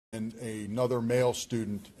and another male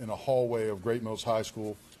student in a hallway of Great Mills High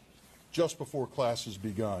School just before classes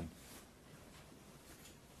begun.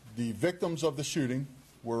 The victims of the shooting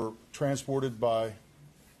were transported by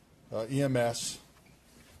EMS,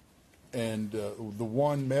 and the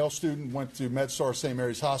one male student went to MedStar St.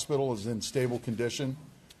 Mary's Hospital, is in stable condition.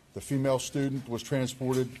 The female student was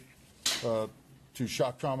transported to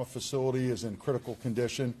shock trauma facility, is in critical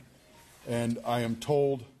condition, and I am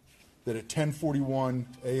told that at 10:41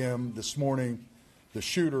 a.m. this morning, the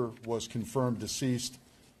shooter was confirmed deceased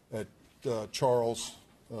at Charles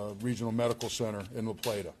Regional Medical Center in La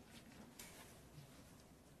Plata.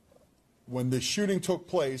 When the shooting took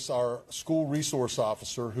place, our school resource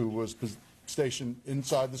officer, who was stationed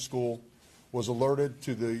inside the school, was alerted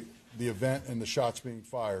to the event and the shots being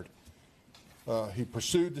fired. He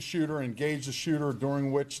pursued the shooter, engaged the shooter,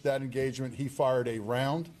 during which that engagement he fired a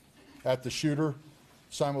round at the shooter.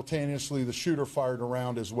 Simultaneously, the shooter fired a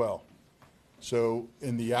round as well. So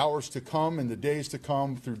in the hours to come, in the days to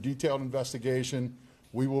come, through detailed investigation,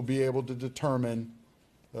 we will be able to determine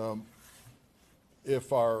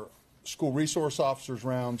if our school resource officer's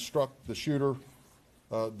round struck the shooter.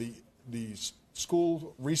 The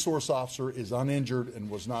school resource officer is uninjured and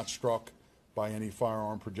was not struck by any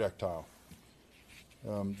firearm projectile.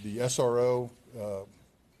 The SRO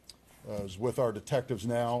is with our detectives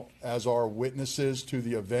now, as are witnesses to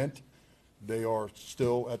the event. They are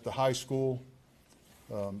still at the high school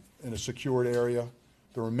in a secured area.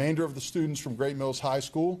 The remainder of the students from Great Mills High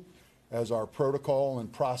School, as our protocol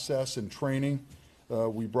and process and training,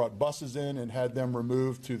 we brought buses in and had them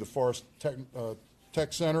removed to the Forest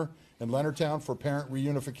Tech Center in Leonardtown for parent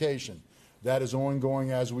reunification. That is ongoing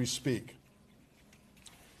as we speak.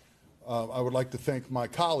 I would like to thank my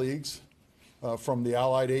colleagues from the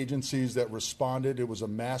allied agencies that responded. It was a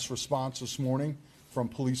mass response this morning from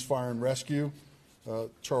Police, Fire, and Rescue.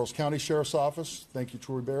 Charles County Sheriff's Office, thank you,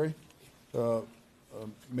 Troy Berry.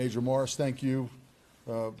 Major Morris, thank you.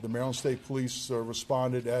 The Maryland State Police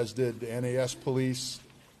responded, as did the NAS Police,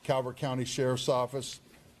 Calvert County Sheriff's Office,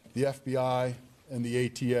 the FBI, and the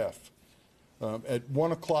ATF. At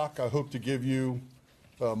 1 o'clock, I hope to give you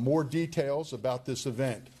more details about this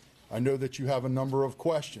event. I know that you have a number of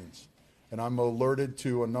questions, and I'm alerted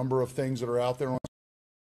to a number of things that are out there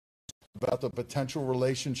about the potential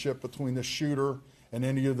relationship between the shooter and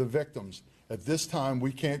any of the victims. At this time,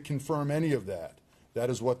 we can't confirm any of that. That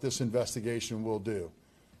is what this investigation will do.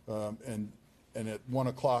 And at 1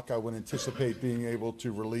 o'clock, I would anticipate being able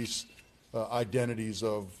to release identities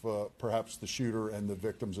of perhaps the shooter and the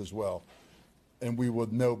victims as well. And we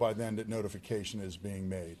would know by then that notification is being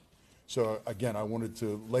made. So again, I wanted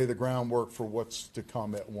to lay the groundwork for what's to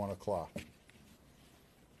come at 1 o'clock.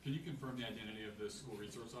 Can you confirm the identity of the school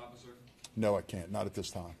resource officer? No, I can't. Not at this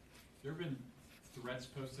time. There have been threats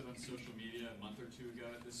posted on social media a month or two ago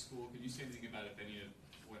at this school. Can you say anything about if any of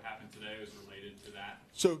what happened today was related to that?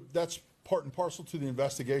 So that's part and parcel to the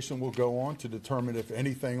investigation. We'll go on to determine if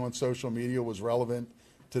anything on social media was relevant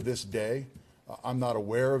to this day. I'm not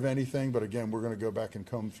aware of anything, but again, we're going to go back and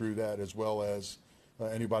comb through that, as well as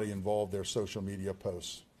anybody involved, their social media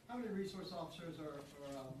posts. How many resource officers are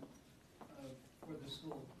for the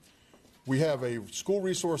school? We have a school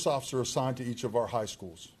resource officer assigned to each of our high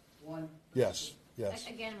schools. One? Yes, yes.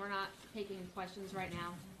 Again, we're not taking questions right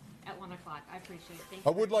now at 1 o'clock. I appreciate it. Thank I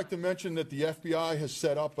you would very like to much. mention that the FBI has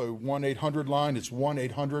set up a 1-800 line. It's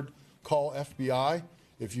 1-800-CALL-FBI.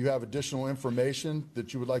 If you have additional information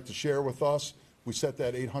that you would like to share with us, we set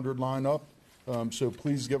that 800 line up. So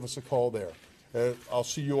please give us a call there. I'll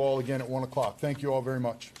see you all again at 1 o'clock. Thank you all very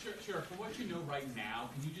much. Sure. From what you know right now,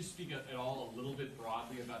 can you just speak at all a little bit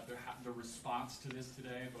broadly about the response to this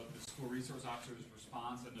today, about the school resource officer's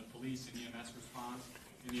response and the police and EMS response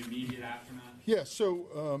in the immediate aftermath? Yeah,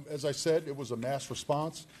 so as I said, it was a mass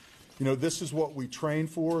response. You know, this is what we train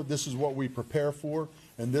for, this is what we prepare for,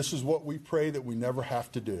 and this is what we pray that we never have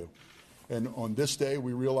to do. And on this day,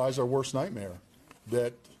 we realize our worst nightmare,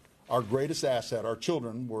 that our greatest asset, our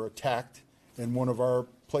children, were attacked in one of our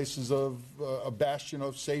places of a bastion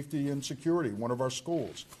of safety and security, one of our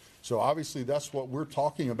schools. So obviously that's what we're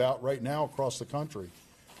talking about right now across the country.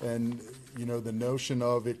 And, you know, the notion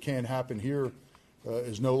of it can't happen here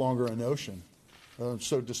is no longer a notion.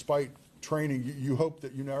 So despite training, you hope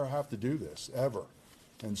that you never have to do this, ever.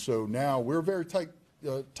 And so now we're a very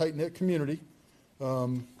tight-knit community.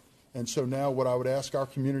 And so now what I would ask our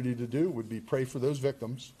community to do would be pray for those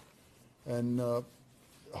victims and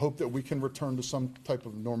hope that we can return to some type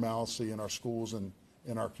of normalcy in our schools and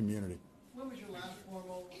in our community. When was your last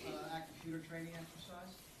formal active shooter training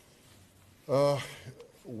exercise?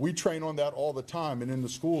 We train on that all the time, and in the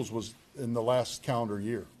schools was in the last calendar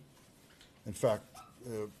year. In fact,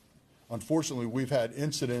 unfortunately, we've had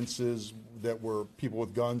incidences that were people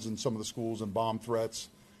with guns in some of the schools and bomb threats,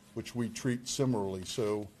 which we treat similarly.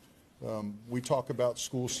 So we talk about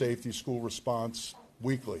school safety, school response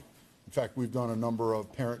weekly. In fact, we've done a number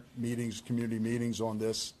of parent meetings, community meetings on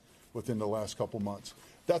this within the last couple months.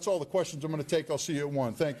 That's all the questions I'm going to take. I'll see you at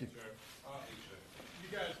 1. Thank you.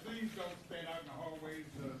 You guys, please don't stand out in the hallways.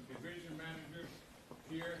 The division manager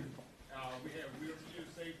here